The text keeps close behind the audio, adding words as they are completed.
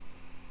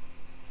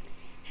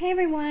Hey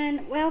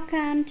everyone,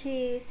 welcome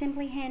to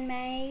Simply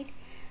Handmade,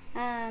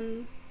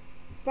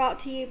 brought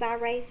to you by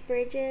Raised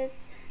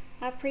Bridges.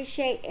 I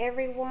appreciate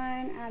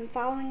everyone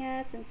following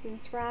us and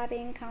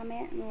subscribing,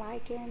 commenting,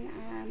 liking.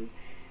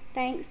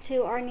 Thanks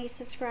to our new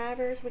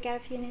subscribers. We got a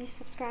few new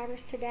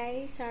subscribers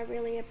today, so I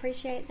really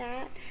appreciate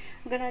that.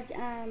 I'm going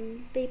to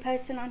be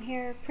posting on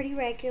here pretty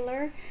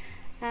regular.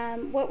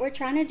 What we're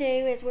trying to do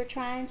is we're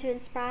trying to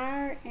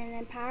inspire and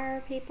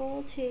empower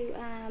people to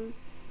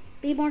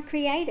be more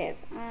creative.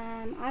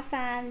 I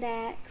find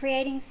that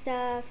creating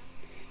stuff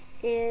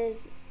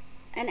is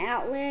an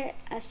outlet,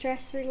 a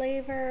stress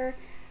reliever,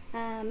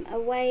 a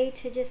way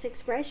to just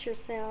express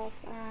yourself.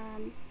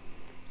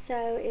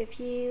 So if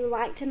you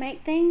like to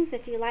make things,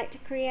 if you like to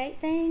create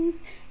things,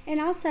 and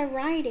also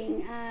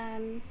writing.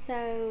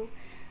 So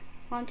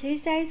on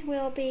Tuesdays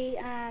we'll be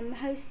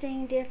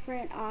hosting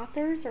different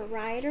authors or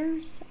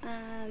writers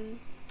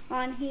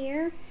on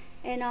here,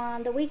 and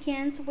on the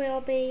weekends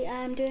we'll be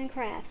doing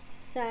crafts.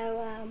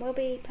 So we'll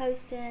be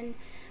posting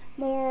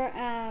more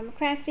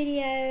craft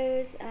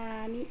videos,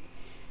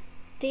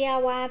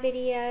 DIY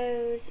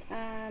videos,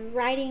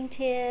 writing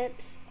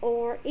tips,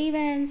 or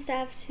even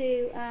stuff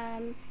to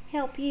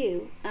help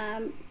you,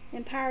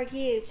 empower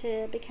you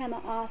to become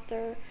an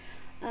author,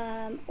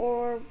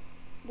 or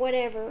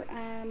whatever.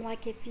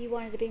 Like if you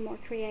wanted to be more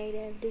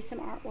creative, do some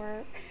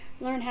artwork,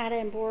 learn how to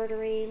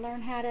embroidery,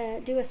 learn how to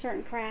do a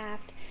certain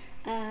craft.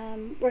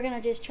 We're going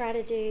to just try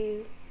to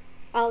do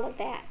all of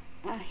that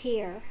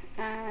here.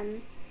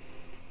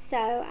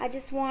 So I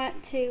just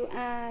want to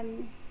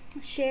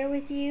share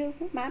with you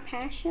my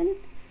passion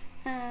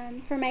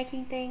for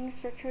making things,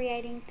 for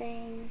creating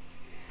things,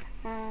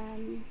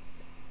 and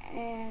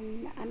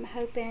I'm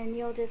hoping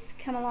you'll just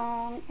come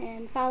along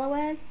and follow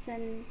us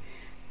and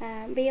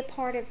be a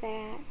part of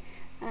that.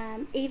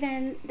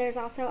 Even there's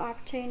also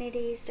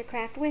opportunities to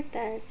craft with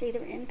us,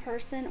 either in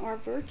person or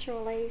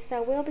virtually.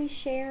 So we'll be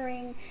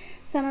sharing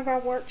some of our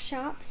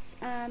workshops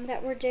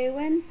that we're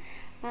doing.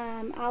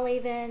 I'll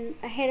even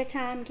ahead of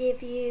time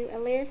give you a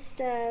list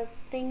of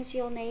things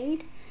you'll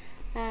need.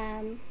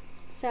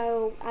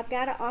 So I've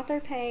got an author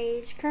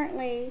page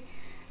currently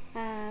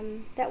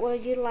that we'll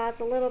utilize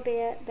a little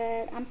bit,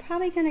 but I'm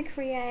probably going to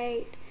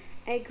create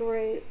a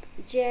group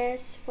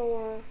just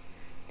for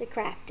the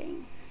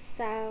crafting.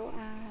 So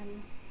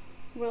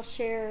we'll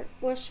share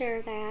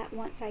that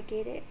once I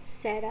get it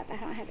set up. I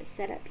don't have it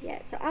set up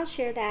yet, so I'll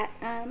share that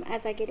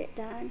as I get it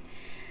done.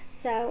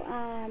 So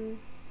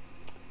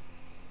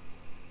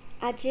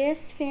I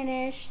just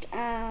finished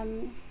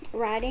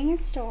writing a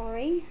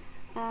story.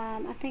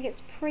 I think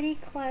it's pretty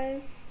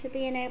close to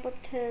being able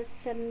to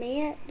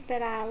submit,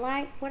 but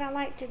what I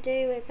like to do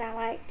is I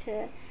like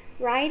to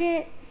write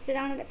it, sit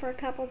on it for a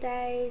couple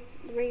days,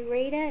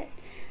 reread it,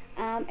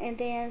 and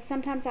then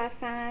sometimes I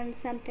find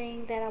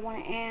something that I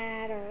want to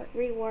add or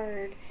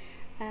reword.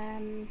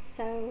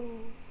 So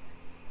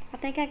I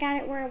think I got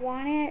it where I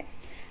want it.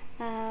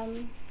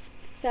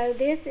 So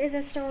this is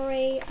a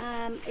story.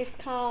 It's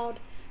called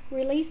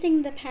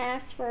Releasing the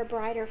Past for a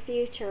Brighter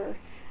Future.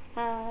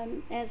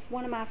 As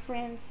one of my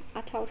friends,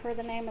 I told her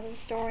the name of the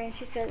story, and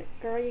she said,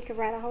 "Girl, you could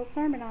write a whole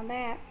sermon on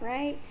that,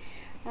 right?"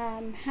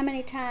 How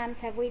many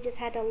times have we just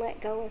had to let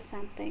go of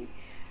something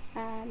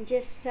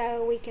just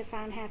so we could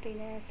find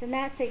happiness? And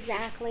that's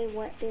exactly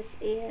what this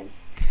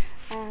is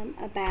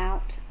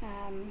about.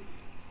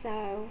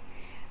 So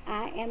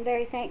I am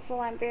very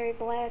thankful. I'm very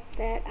blessed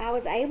that I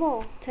was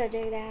able to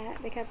do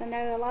that, because I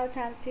know a lot of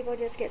times people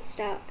just get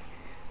stuck.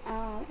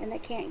 And they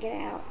can't get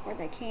out, or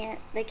they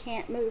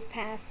can't move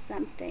past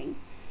something,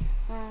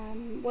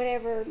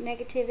 whatever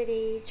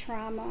negativity,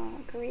 trauma,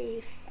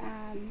 grief.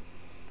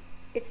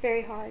 It's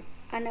very hard.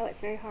 I know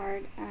it's very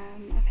hard.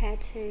 I've had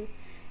to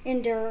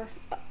endure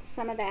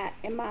some of that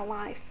in my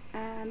life,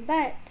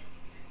 but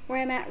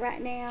where I'm at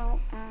right now,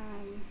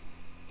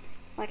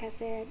 like I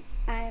said,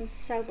 I am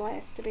so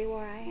blessed to be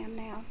where I am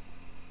now.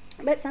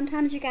 But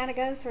sometimes you got to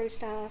go through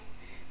stuff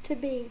to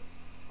be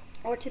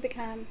or to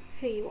become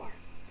who you are.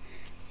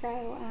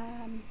 So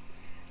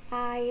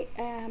I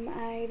am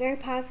a very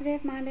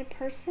positive-minded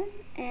person,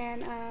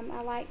 and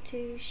I like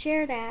to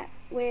share that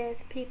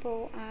with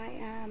people I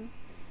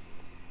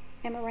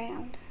am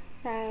around.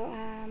 So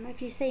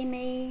if you see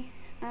me,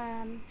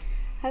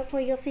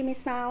 hopefully you'll see me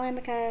smiling,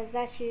 because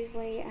that's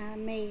usually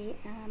me.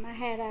 I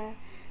had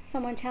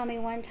someone tell me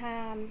one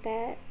time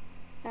that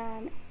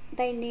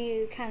they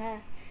knew kind of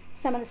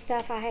some of the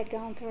stuff I had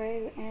gone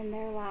through, and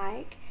they're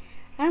like,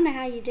 "I don't know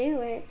how you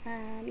do it.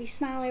 You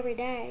smile every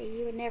day.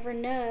 You would never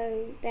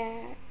know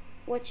that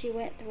what you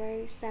went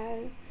through."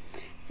 So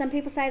some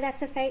people say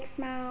that's a fake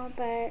smile,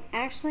 but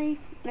actually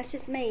that's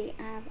just me.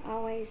 I've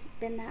always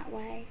been that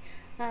way,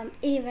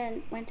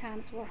 even when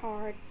times were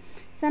hard.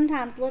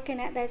 Sometimes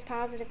looking at those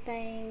positive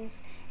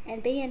things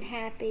and being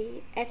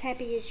happy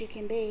as you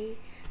can be,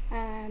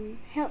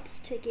 helps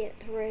to get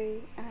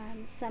through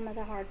some of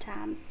the hard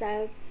times.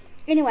 So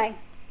anyway,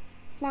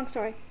 long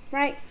story,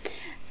 right?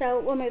 So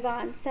we'll move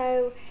on.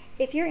 So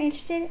if you're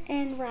interested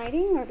in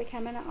writing or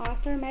becoming an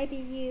author, maybe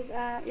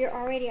you're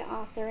already an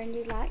author and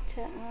you'd like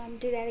to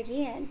do that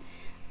again.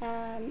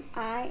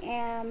 I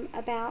am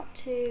about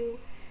to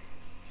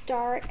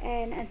start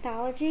an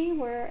anthology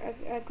where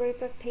a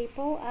group of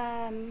people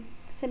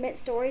submit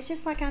stories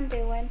just like I'm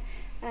doing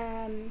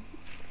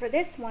for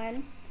this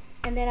one.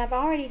 And then I've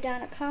already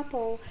done a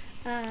couple,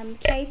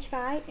 Cage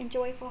Fight and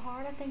Joyful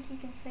Heart. I think you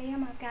can see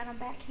them. I've got them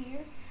back here.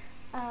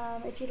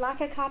 If you'd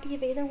like a copy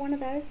of either one of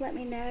those, let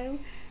me know.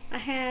 I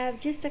have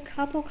just a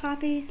couple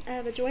copies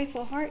of A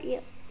Joyful Heart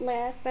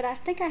left, but I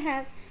think I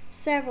have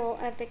several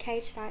of the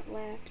Cage Fight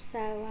left.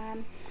 So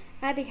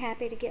I'd be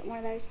happy to get one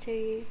of those to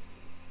you.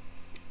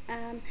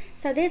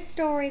 So this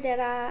story that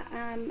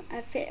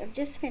I've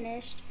just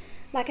finished,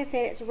 like I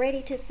said, it's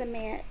ready to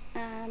submit.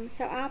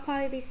 So I'll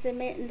probably be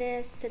submitting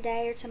this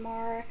today or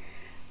tomorrow.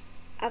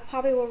 I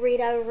probably will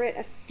read over it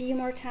a few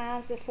more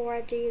times before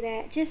I do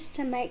that, just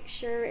to make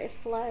sure it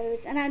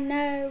flows. And I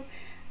know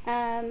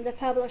the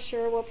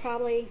publisher will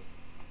probably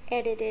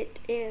edit it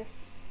if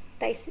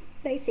they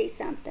see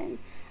something.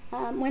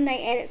 When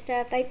they edit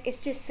stuff,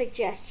 it's just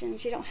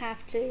suggestions. You don't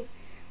have to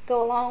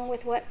go along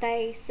with what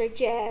they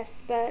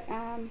suggest, but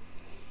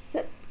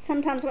so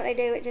sometimes what they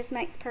do, it just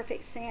makes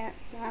perfect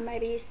sense.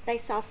 Maybe they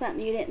saw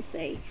something you didn't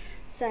see.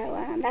 So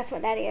that's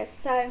what that is.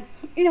 So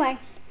anyway,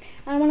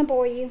 I don't want to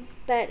bore you,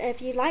 but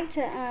if you'd like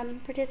to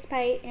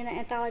participate in an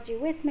anthology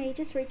with me,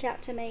 just reach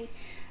out to me.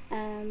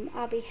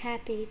 I'll be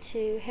happy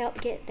to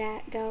help get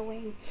that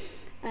going.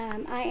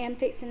 I am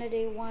fixing to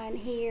do one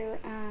here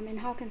in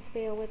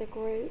Hawkinsville with a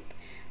group.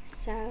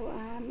 So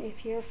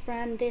if you're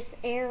from this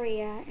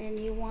area and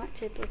you want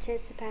to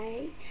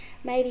participate,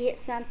 maybe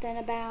it's something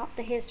about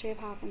the history of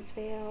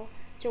Hawkinsville,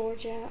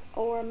 Georgia,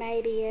 or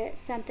maybe it's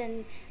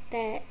something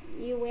that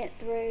you went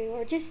through,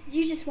 or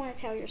you just want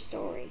to tell your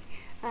story.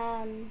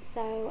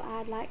 So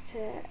I'd like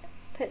to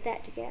put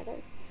that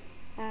together.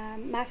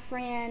 My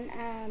friend,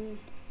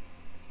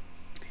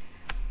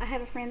 I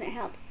have a friend that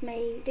helps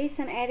me do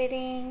some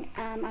editing.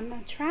 I'm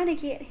going to try to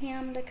get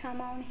him to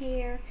come on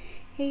here.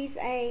 He's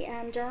a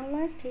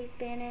journalist. He's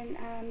been in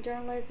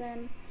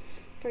journalism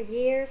for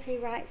years. He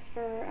writes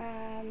for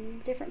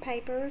different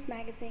papers,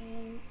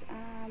 magazines.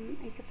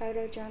 He's a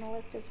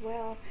photojournalist as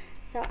well.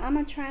 So I'm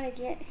going to try to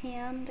get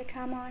him to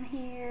come on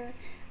here.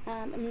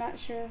 I'm not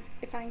sure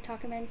if I can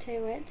talk him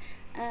into it.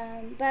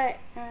 But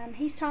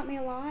he's taught me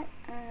a lot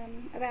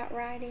about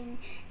writing.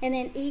 And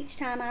then each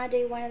time I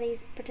do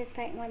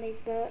participate in one of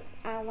these books,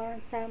 I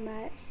learn so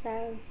much.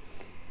 So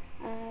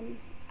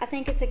I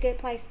think it's a good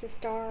place to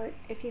start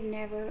if you've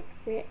never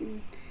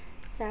written.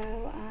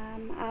 So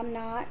I'm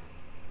not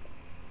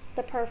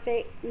the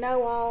perfect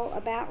know-all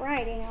about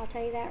writing. I'll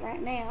tell you that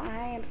right now.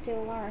 I am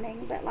still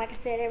learning. But like I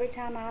said, every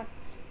time I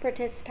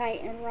participate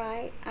and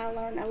write, I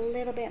learn a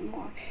little bit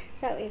more.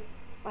 So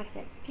like I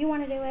said, if you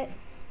want to do it,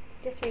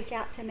 just reach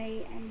out to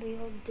me and we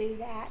will do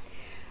that.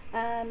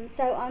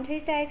 So on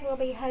Tuesdays we'll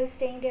be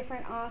hosting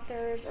different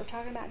authors or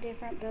talking about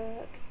different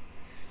books.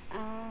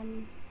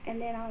 And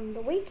then on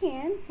the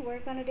weekends we're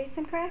going to do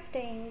some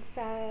crafting.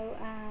 So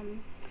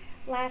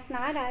last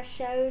night I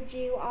showed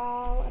you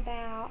all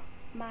about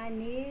my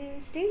new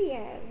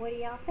studio. What do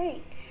y'all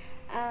think?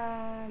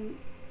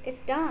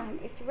 It's done.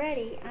 It's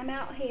ready. I'm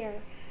out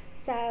here.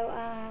 So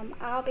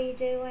I'll be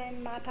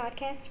doing my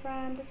podcast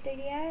from the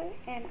studio,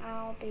 and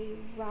I'll be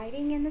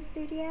writing in the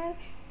studio,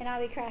 and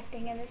I'll be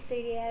crafting in the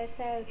studio.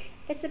 So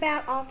it's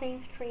about all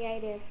things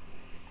creative.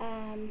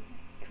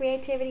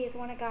 Creativity is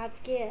one of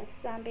God's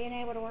gifts. Being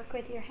able to work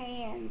with your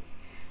hands,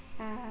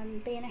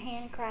 being a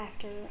hand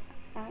crafter.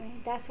 I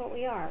mean, that's what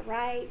we are,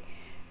 right?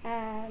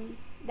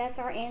 That's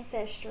our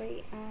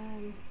ancestry,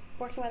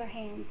 working with our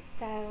hands.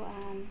 So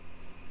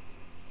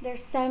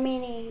there's so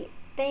many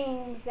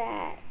things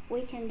that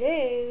we can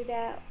do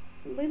that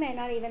we may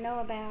not even know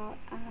about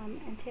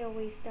until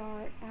we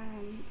start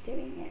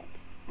doing it.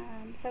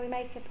 So we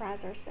may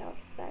surprise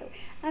ourselves. So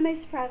I may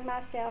surprise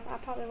myself. I'll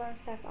probably learn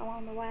stuff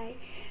along the way.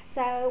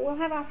 So we'll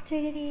have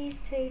opportunities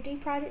to do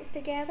projects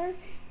together.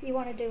 You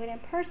want to do it in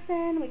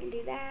person, we can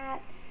do that.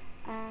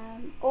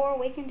 Or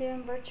we can do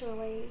them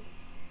virtually,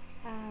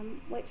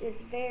 which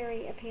is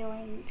very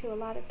appealing to a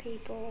lot of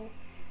people,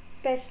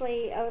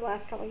 especially over the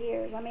last couple of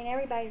years. I mean,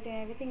 everybody's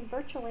doing everything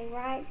virtually,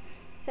 right?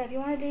 So if you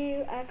want to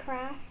do a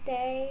craft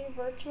day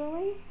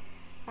virtually,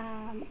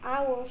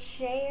 I will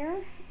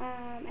share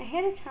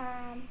ahead of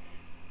time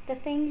the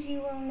things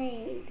you will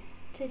need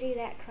to do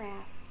that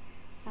craft.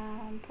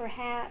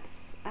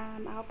 Perhaps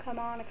I'll come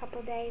on a couple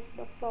of days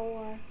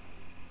before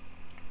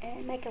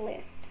and make a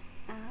list,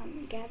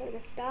 gather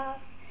the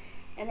stuff,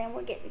 and then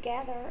we'll get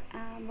together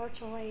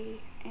virtually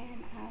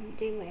and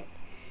do it.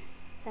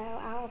 So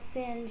I'll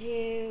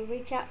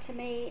reach out to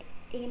me,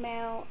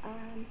 email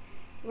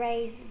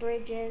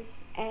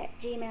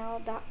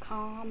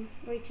raisedbridges@gmail.com.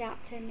 Reach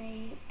out to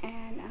me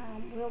and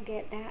we'll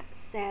get that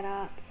set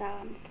up. So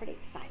I'm pretty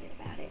excited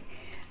about it.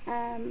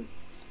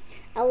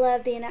 I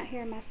love being out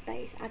here in my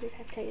space. I just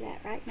have to tell you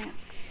that right now.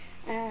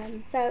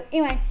 So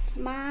anyway,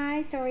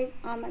 my story's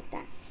almost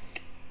done.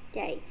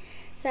 Yay.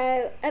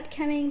 So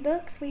upcoming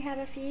books, we have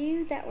a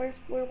few that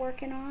we're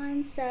working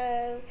on.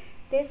 So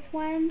this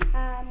one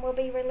will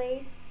be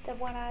released, the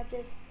one I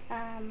just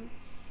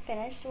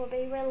finished will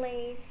be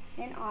released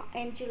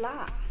in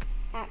July,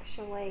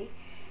 actually.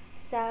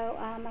 So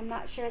I'm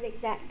not sure the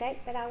exact date,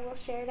 but I will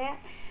share that.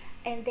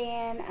 And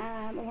then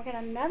we're working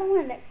on another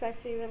one that's supposed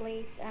to be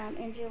released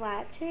in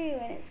July too,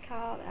 and it's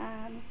called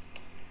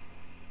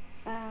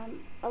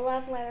A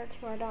Love Letter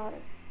to Our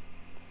Daughter.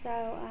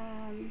 So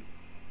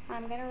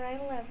I'm going to write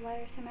a love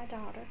letter to my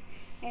daughter,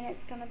 and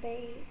it's going to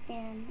be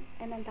in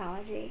an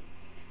anthology.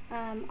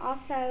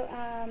 Also,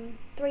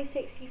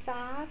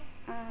 365,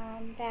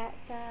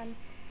 that's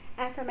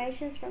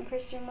affirmations from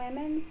Christian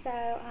women. So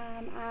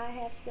I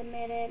have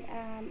submitted,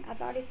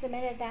 I've already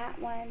submitted that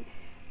one,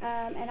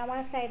 and I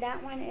want to say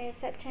that one is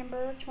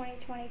September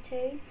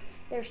 2022.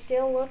 They're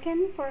still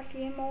looking for a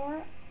few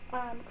more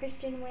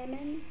Christian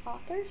women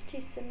authors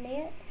to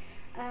submit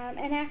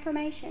an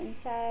affirmation.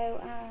 So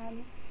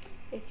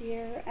if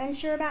you're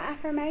unsure about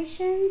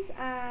affirmations,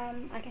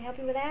 I can help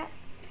you with that.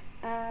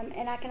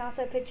 And I can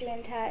also put you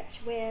in touch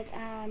with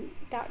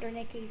Dr.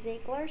 Nikki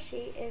Ziegler.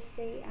 She is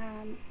the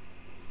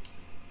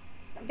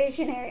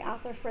visionary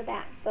author for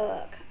that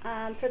book.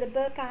 For the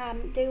book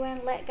I'm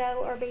doing, Let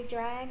Go or Be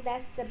Dragged,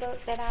 that's the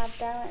book that I've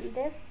done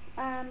this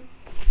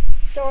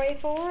story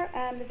for.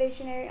 The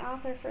visionary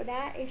author for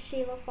that is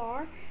Sheila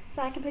Farr.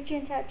 So I can put you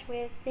in touch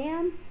with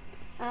them.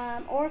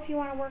 Or if you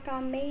want to work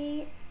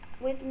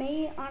with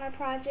me on a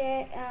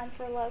project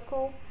for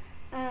local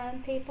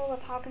people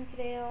of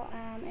Hawkinsville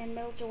and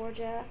Middle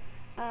Georgia,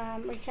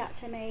 reach out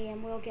to me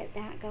and we'll get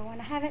that going.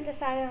 I haven't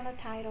decided on a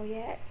title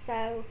yet,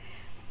 so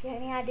if you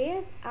have any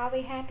ideas, I'll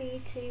be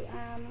happy to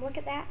look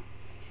at that.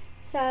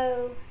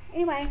 So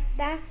anyway,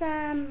 that's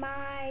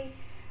my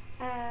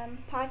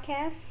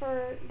podcast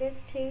for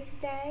this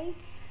Tuesday,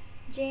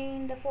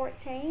 June the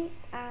 14th.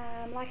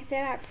 Like I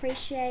said, I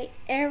appreciate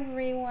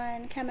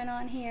everyone coming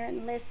on here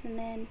and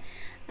listening.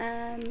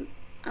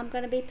 I'm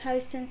going to be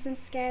posting some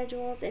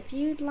schedules. If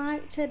you'd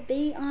like to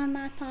be on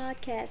my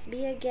podcast,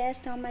 be a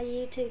guest on my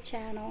YouTube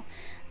channel,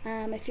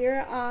 if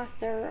you're an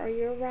author or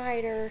you're a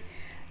writer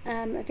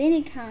of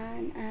any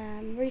kind,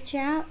 reach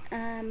out.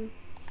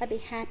 I'd be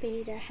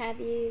happy to have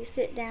you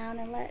sit down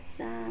and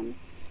let's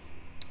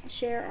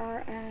share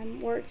our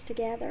words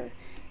together.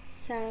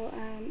 So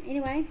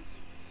anyway,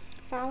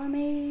 follow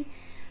me,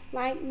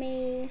 like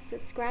me,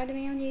 subscribe to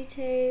me on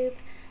YouTube,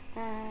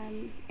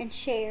 and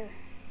share.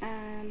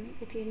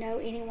 If you know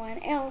anyone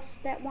else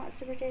that wants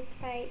to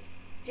participate,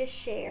 just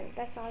share.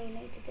 That's all you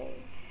need to do.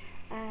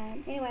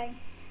 Anyway,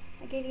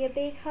 I'll give you a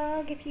big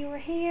hug if you were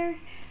here,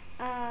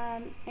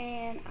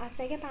 and I'll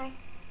say goodbye.